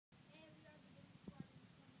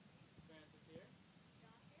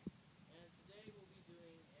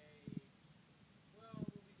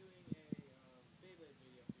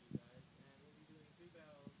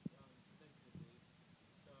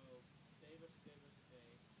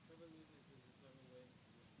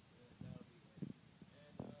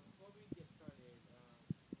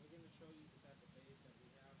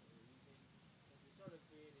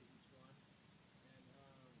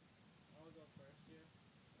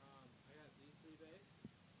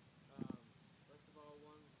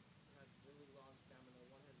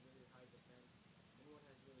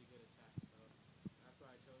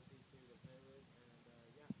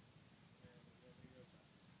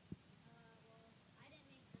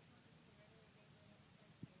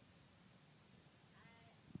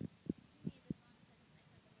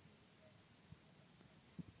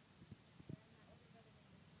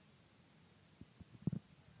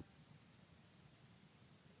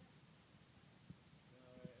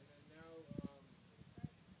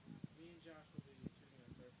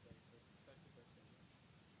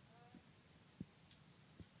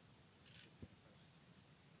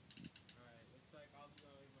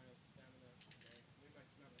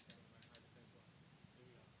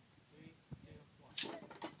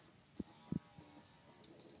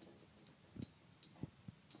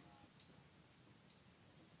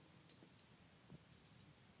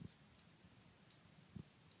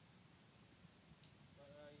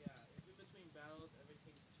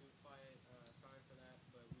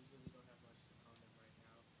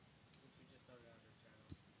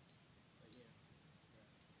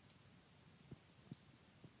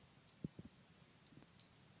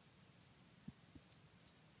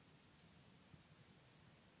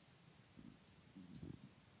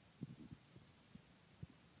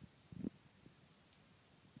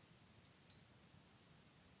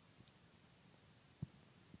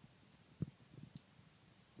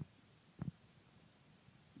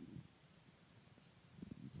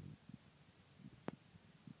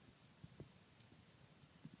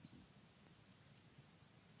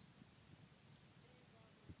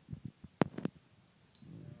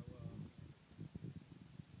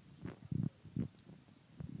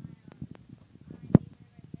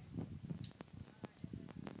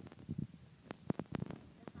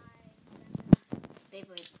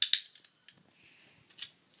Beyblade.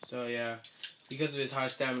 So yeah, because of his high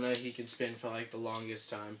stamina, he can spin for like the longest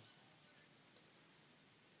time.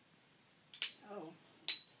 Oh.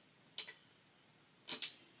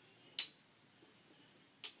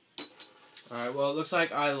 Alright, well, it looks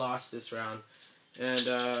like I lost this round. And,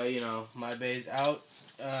 you know, my bay's out.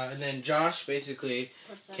 And then Josh basically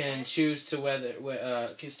can choose to whether,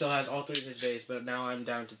 still has all 3 of his bays, but now I'm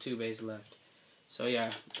down to 2 bays left. So,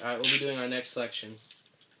 yeah. Alright, we'll be doing our next selection.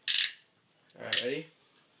 Alright, ready?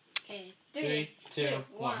 Okay, 3, 2,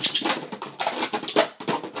 1. I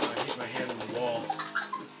hit my hand on the wall.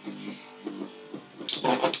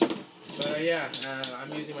 But, yeah,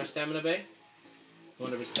 I'm using my stamina bay. I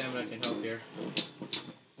wonder if stamina can help here.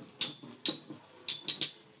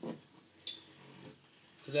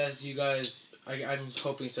 Because as you guys, I'm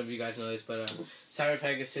hoping some of you guys know this, but Cyber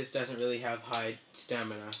Pegasus doesn't really have high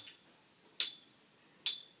stamina.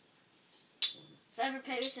 Cyber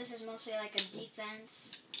Pegasus is mostly like a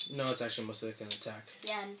defense. No, it's actually mostly like an attack.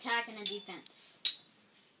 Yeah, an attack and a defense.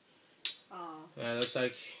 Oh. Yeah, looks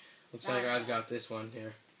like I've got this one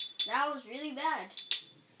here. That was really bad.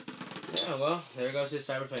 Yeah, well, there goes his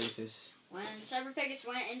Cyber Pegasus. When Cyber Pegasus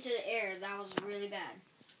went into the air, that was really bad.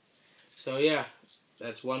 So yeah,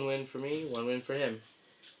 that's 1 win for me, 1 win for him.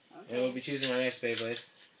 Okay. And we'll be choosing our next Beyblade.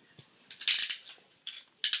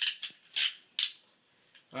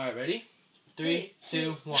 Alright, ready? 3,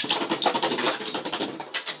 2, 1.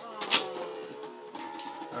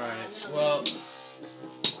 Alright, well,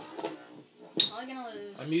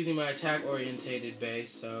 I'm using my attack-orientated base,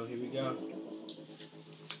 so here we go.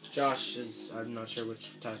 Josh is, I'm not sure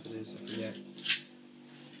which type it is, I forget.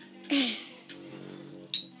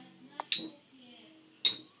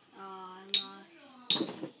 I lost.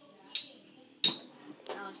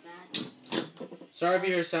 That was bad. Sorry if you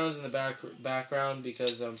hear sounds in the background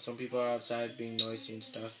because some people are outside being noisy and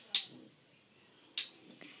stuff.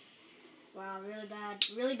 Wow,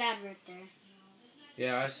 really bad rip there.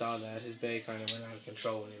 Yeah, I saw that. His bay kind of went out of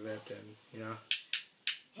control when he ripped him, you know.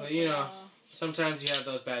 But, you know, sometimes you have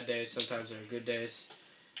those bad days, sometimes there are good days.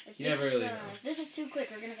 You never really know. If this is too quick,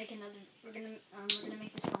 we're gonna make another. We're gonna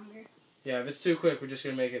make this longer. Yeah, if it's too quick, we're just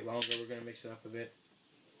gonna make it longer. We're gonna mix it up a bit.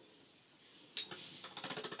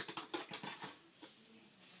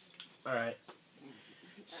 All right.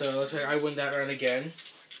 So it looks like I win that round again.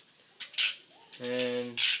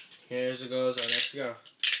 And here's it goes. Our next go.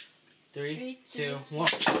 3, 2, 1.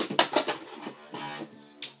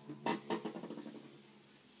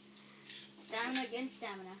 Stamina against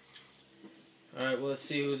stamina. Alright, well, let's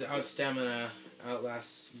see whose stamina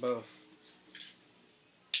outlasts both.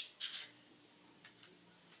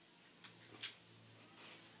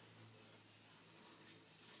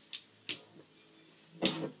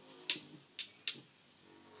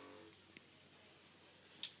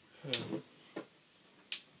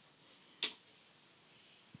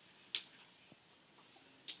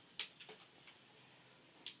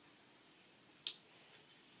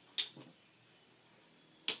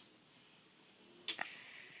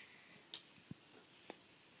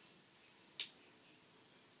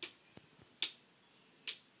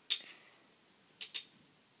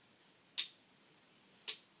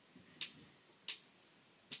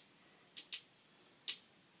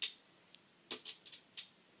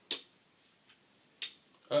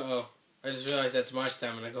 Uh-oh. I just realized that's my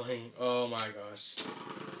stamina going. Oh my gosh.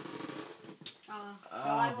 Oh, so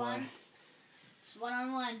I won. It's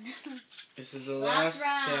 1-on-1. This is the last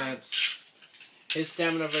chance. His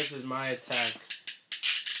stamina versus my attack.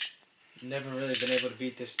 Never really been able to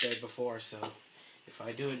beat this day before, so if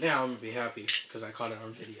I do it now, I'm going to be happy because I caught it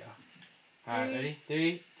on video. Alright, ready?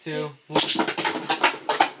 3, 2, 1.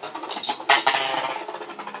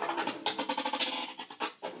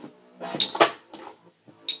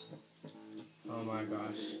 Oh my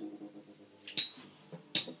gosh.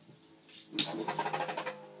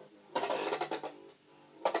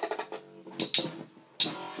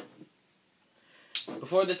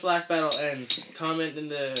 Before this last battle ends, comment in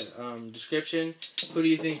the description, who do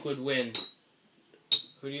you think would win?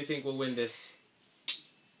 Who do you think will win this?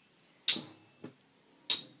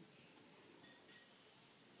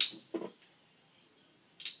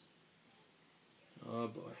 Oh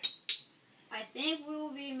boy. I think we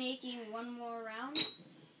will be making one more round.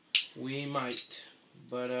 We might,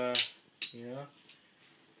 but yeah.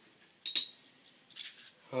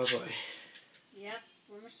 Oh boy. Yep,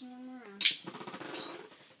 we're making one more round.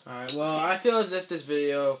 Alright, well, I feel as if this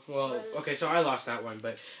video, well, okay, so I lost that one,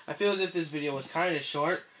 but I feel as if this video was kind of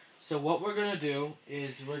short, so what we're going to do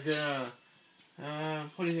is we're going to,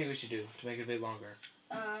 what do you think we should do to make it a bit longer?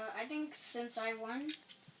 I think since I won,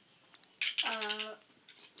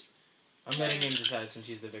 I'm letting him decide since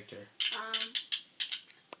he's the victor.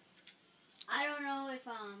 I don't know if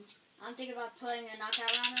I'm thinking about playing a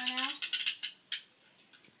knockout round right now.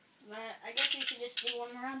 But I guess we should just do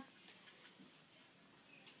one more round.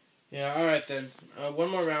 Yeah, alright then.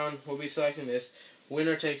 One more round. We'll be selecting this.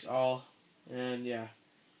 Winner takes all. And yeah.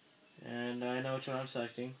 And I know which one I'm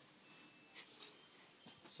selecting.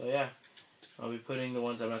 So yeah. I'll be putting the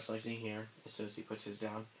ones I'm not selecting here as soon as he puts his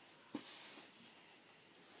down.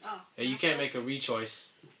 Oh. Yeah, you can't make a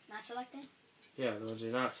re-choice. Not selecting? Yeah, the ones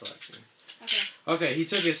you're not selecting. Okay. Okay, he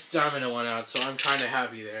took his stamina one out, so I'm kind of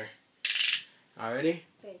happy there. All ready?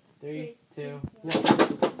 Okay. 3, 2, 1.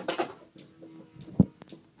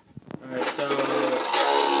 Alright, so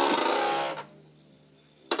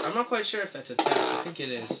I'm not quite sure if that's attack. I think it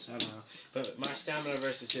is. I don't know. But my stamina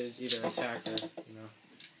versus his either attack or, you know.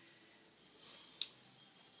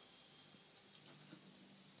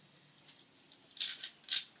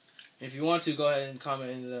 If you want to, go ahead and comment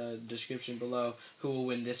in the description below who will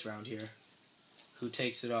win this round here. Who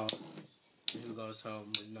takes it all. And who goes home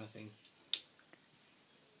with nothing.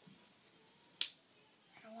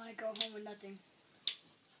 I don't want to go home with nothing.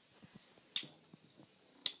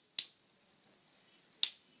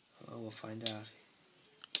 Oh, we'll find out.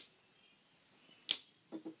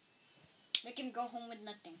 Make him go home with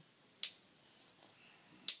nothing.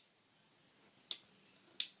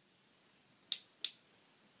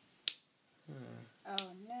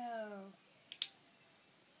 Oh no.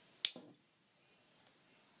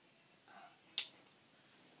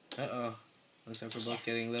 Uh-oh. Looks like we're both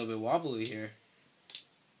getting a little bit wobbly here.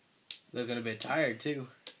 Looking a bit tired, too.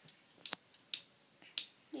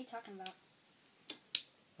 What are you talking about?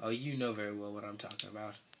 Oh, you know very well what I'm talking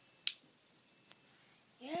about.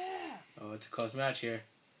 Yeah. Oh, it's a close match here.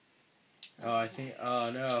 Oh, I think...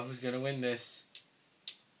 Oh, no. Who's going to win this?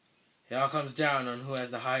 It all comes down on who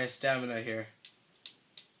has the highest stamina here.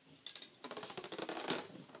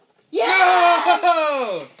 Yeah!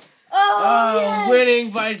 No! Oh, yes!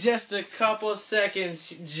 Winning by just a couple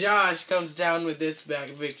seconds. Josh comes down with this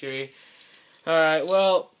victory. Alright,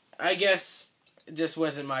 well, I guess it just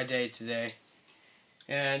wasn't my day today.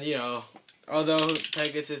 And, you know, although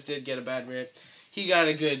Pegasus did get a bad rip, he got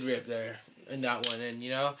a good rip there in that one. And, you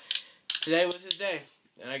know, today was his day.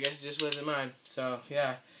 And I guess it just wasn't mine. So,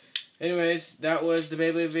 yeah. Anyways, that was the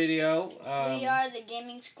Beyblade video. We are the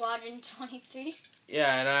Gaming Squadron 23.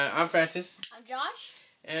 Yeah, and I'm Francis. I'm Josh.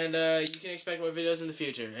 And you can expect more videos in the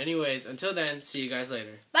future. Anyways, until then, see you guys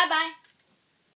later. Bye-bye.